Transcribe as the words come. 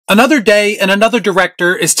Another day and another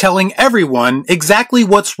director is telling everyone exactly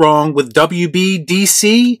what's wrong with WB,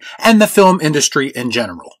 DC, and the film industry in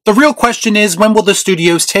general. The real question is, when will the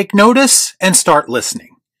studios take notice and start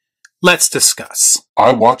listening? Let's discuss.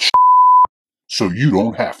 I watch so you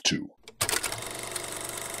don't have to.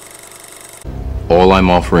 All I'm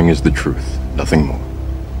offering is the truth, nothing more.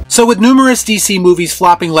 So with numerous DC movies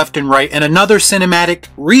flopping left and right and another cinematic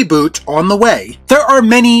reboot on the way, there are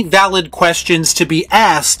many valid questions to be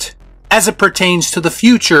asked as it pertains to the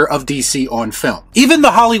future of DC on film. Even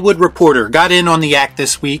The Hollywood Reporter got in on the act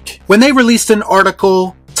this week when they released an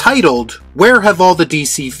article titled, "Where Have All the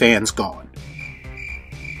DC Fans Gone?"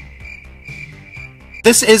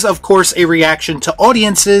 This is, of course, a reaction to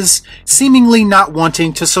audiences seemingly not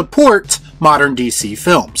wanting to support modern DC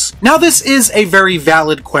films. Now, this is a very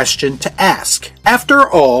valid question to ask.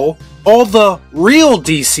 After all the real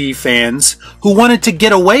DC fans who wanted to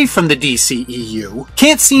get away from the DCEU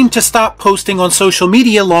can't seem to stop posting on social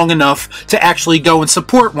media long enough to actually go and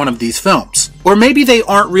support one of these films. Or maybe they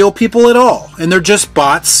aren't real people at all, and they're just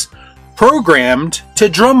bots programmed to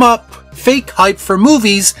drum up fake hype for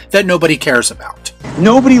movies that nobody cares about.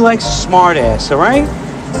 Nobody likes a smartass, alright?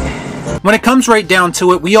 When it comes right down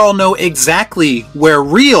to it, we all know exactly where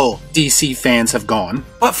real DC fans have gone.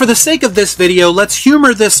 But for the sake of this video, let's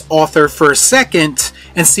humor this author for a second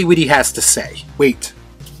and see what he has to say. Wait.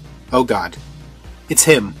 Oh god. It's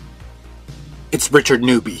him. It's Richard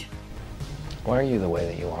Newby. Why are you the way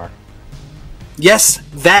that you are? Yes,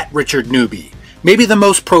 that Richard Newby. Maybe the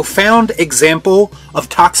most profound example of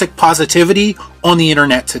toxic positivity on the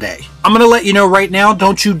internet today. I'm gonna let you know right now,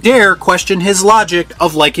 don't you dare question his logic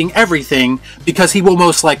of liking everything, because he will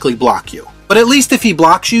most likely block you. But at least if he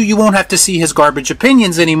blocks you, you won't have to see his garbage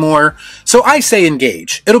opinions anymore, so I say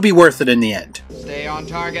engage. It'll be worth it in the end. Stay on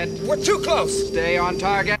target. We're too close. Stay on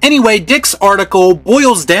target. Anyway, Dick's article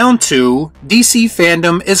boils down to DC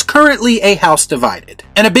fandom is currently a house divided.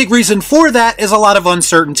 And a big reason for that is a lot of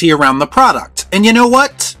uncertainty around the product. And you know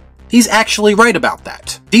what? He's actually right about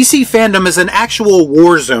that. DC fandom is an actual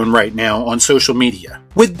war zone right now on social media,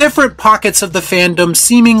 with different pockets of the fandom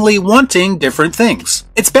seemingly wanting different things.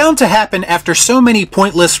 It's bound to happen after so many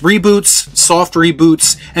pointless reboots, soft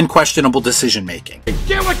reboots, and questionable decision making.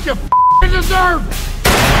 Get what you deserve!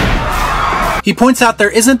 He points out there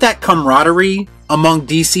isn't that camaraderie among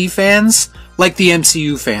DC fans like the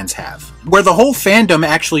MCU fans have, where the whole fandom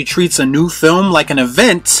actually treats a new film like an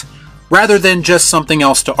event rather than just something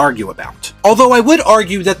else to argue about. Although I would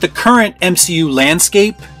argue that the current MCU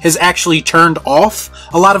landscape has actually turned off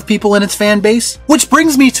a lot of people in its fan base. Which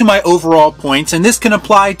brings me to my overall point, and this can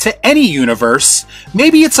apply to any universe.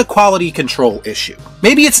 Maybe it's a quality control issue.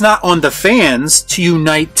 Maybe it's not on the fans to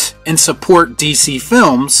unite and support DC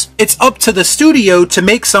films. It's up to the studio to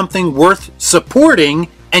make something worth supporting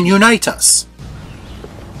and unite us.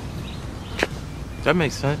 That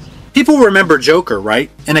makes sense. People remember Joker, right?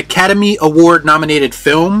 An Academy Award nominated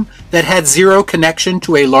film that had zero connection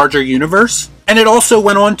to a larger universe. And it also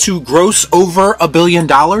went on to gross over $1 billion.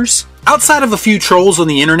 Outside of a few trolls on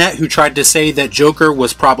the internet who tried to say that Joker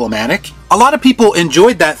was problematic, a lot of people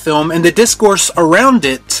enjoyed that film, and the discourse around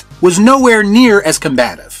it was nowhere near as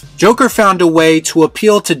combative. Joker found a way to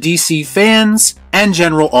appeal to DC fans and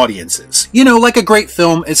general audiences. You know, like a great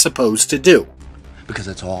film is supposed to do. Because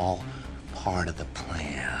it's all part of the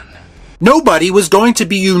plan. Nobody was going to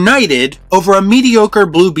be united over a mediocre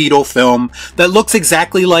Blue Beetle film that looks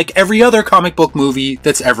exactly like every other comic book movie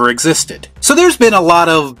that's ever existed. So there's been a lot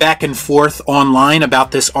of back and forth online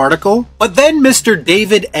about this article, but then Mr.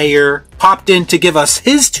 David Ayer popped in to give us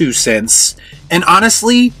his 2 cents, and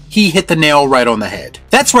honestly, he hit the nail right on the head.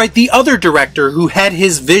 That's right, the other director who had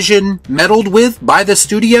his vision meddled with by the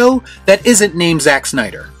studio that isn't named Zack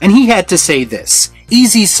Snyder. And he had to say this: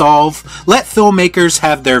 easy solve, let filmmakers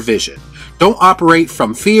have their vision. Don't operate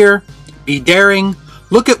from fear, be daring,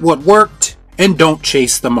 look at what worked, and don't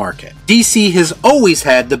chase the market. DC has always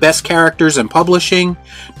had the best characters in publishing.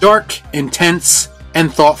 Dark, intense,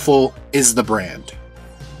 and thoughtful is the brand.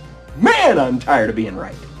 Man, I'm tired of being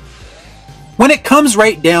right. When it comes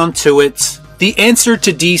right down to it, the answer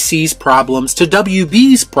to DC's problems, to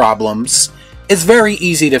WB's problems, is very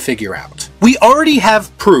easy to figure out. We already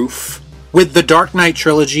have proof with the Dark Knight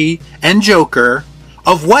trilogy and Joker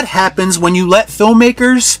of what happens when you let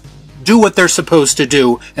filmmakers do what they're supposed to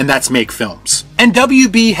do, and that's make films. And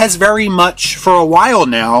WB has very much, for a while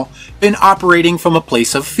now, been operating from a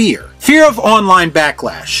place of fear. Fear of online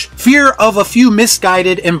backlash. Fear of a few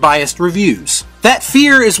misguided and biased reviews. That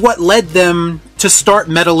fear is what led them to start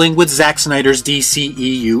meddling with Zack Snyder's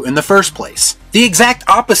DCEU in the first place. The exact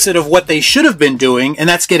opposite of what they should have been doing, and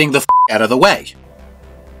that's getting the f*** out of the way.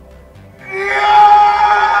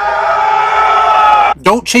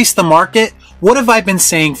 don't chase the market, what have I been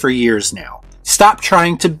saying for years now? Stop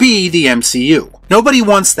trying to be the MCU. Nobody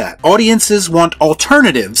wants that. Audiences want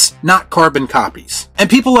alternatives, not carbon copies.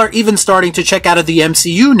 And people are even starting to check out of the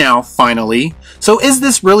MCU now, finally. So is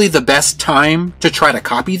this really the best time to try to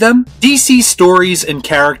copy them? DC stories and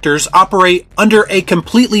characters operate under a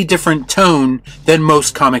completely different tone than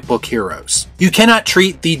most comic book heroes. You cannot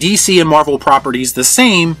treat the DC and Marvel properties the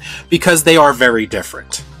same because they are very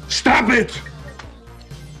different. Stop it!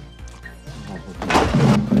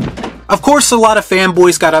 Of course, a lot of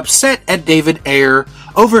fanboys got upset at David Ayer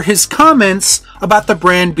over his comments about the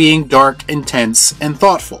brand being dark, intense, and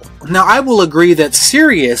thoughtful. Now, I will agree that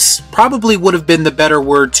serious probably would have been the better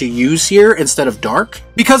word to use here instead of dark,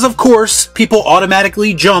 because of course, people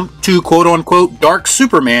automatically jump to quote-unquote dark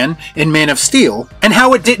Superman in Man of Steel, and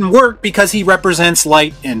how it didn't work because he represents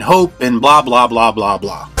light and hope and blah blah blah blah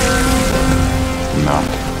blah. Not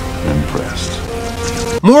impressed.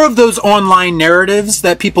 More of those online narratives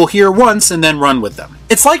that people hear once and then run with them.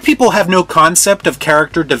 It's like people have no concept of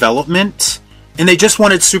character development, and they just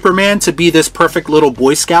wanted Superman to be this perfect little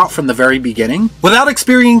Boy Scout from the very beginning, without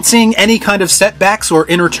experiencing any kind of setbacks or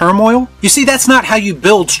inner turmoil. You see, that's not how you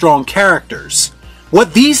build strong characters.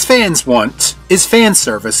 What these fans want is fan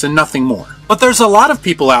service and nothing more. But there's a lot of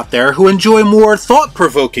people out there who enjoy more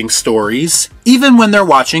thought-provoking stories, even when they're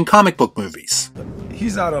watching comic book movies.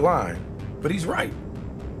 He's out of line, but he's right.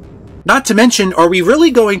 Not to mention, are we really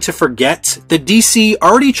going to forget that DC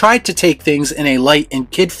already tried to take things in a light and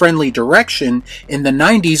kid-friendly direction in the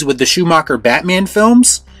 90s with the Schumacher Batman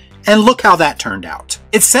films? And look how that turned out.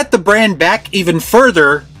 It set the brand back even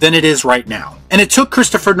further than it is right now. And it took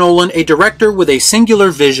Christopher Nolan, a director with a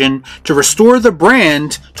singular vision, to restore the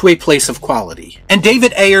brand to a place of quality. And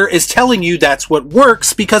David Ayer is telling you that's what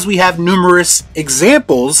works because we have numerous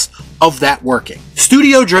examples of that working.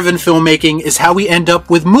 Studio-driven filmmaking is how we end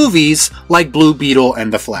up with movies like Blue Beetle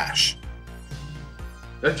and The Flash.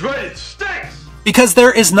 That's right, it stinks! Because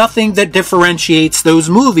there is nothing that differentiates those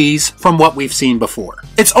movies from what we've seen before.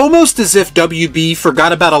 It's almost as if WB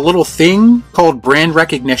forgot about a little thing called brand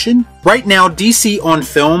recognition. Right now, DC on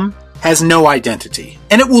film has no identity.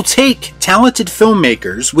 And it will take talented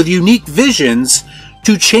filmmakers with unique visions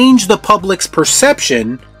to change the public's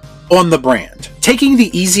perception on the brand. Taking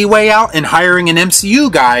the easy way out and hiring an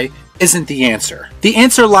MCU guy isn't the answer. The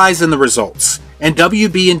answer lies in the results. And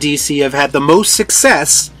WB and DC have had the most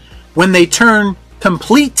success when they turn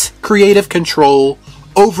complete creative control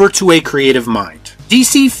over to a creative mind.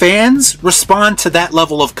 DC fans respond to that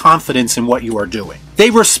level of confidence in what you are doing. They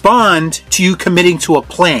respond to you committing to a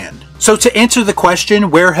plan. So to answer the question,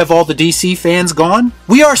 where have all the DC fans gone?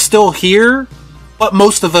 We are still here, but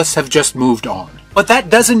most of us have just moved on. But that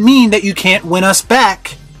doesn't mean that you can't win us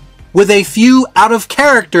back with a few out of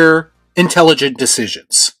character, intelligent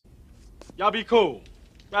decisions. Y'all be cool.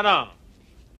 Right on.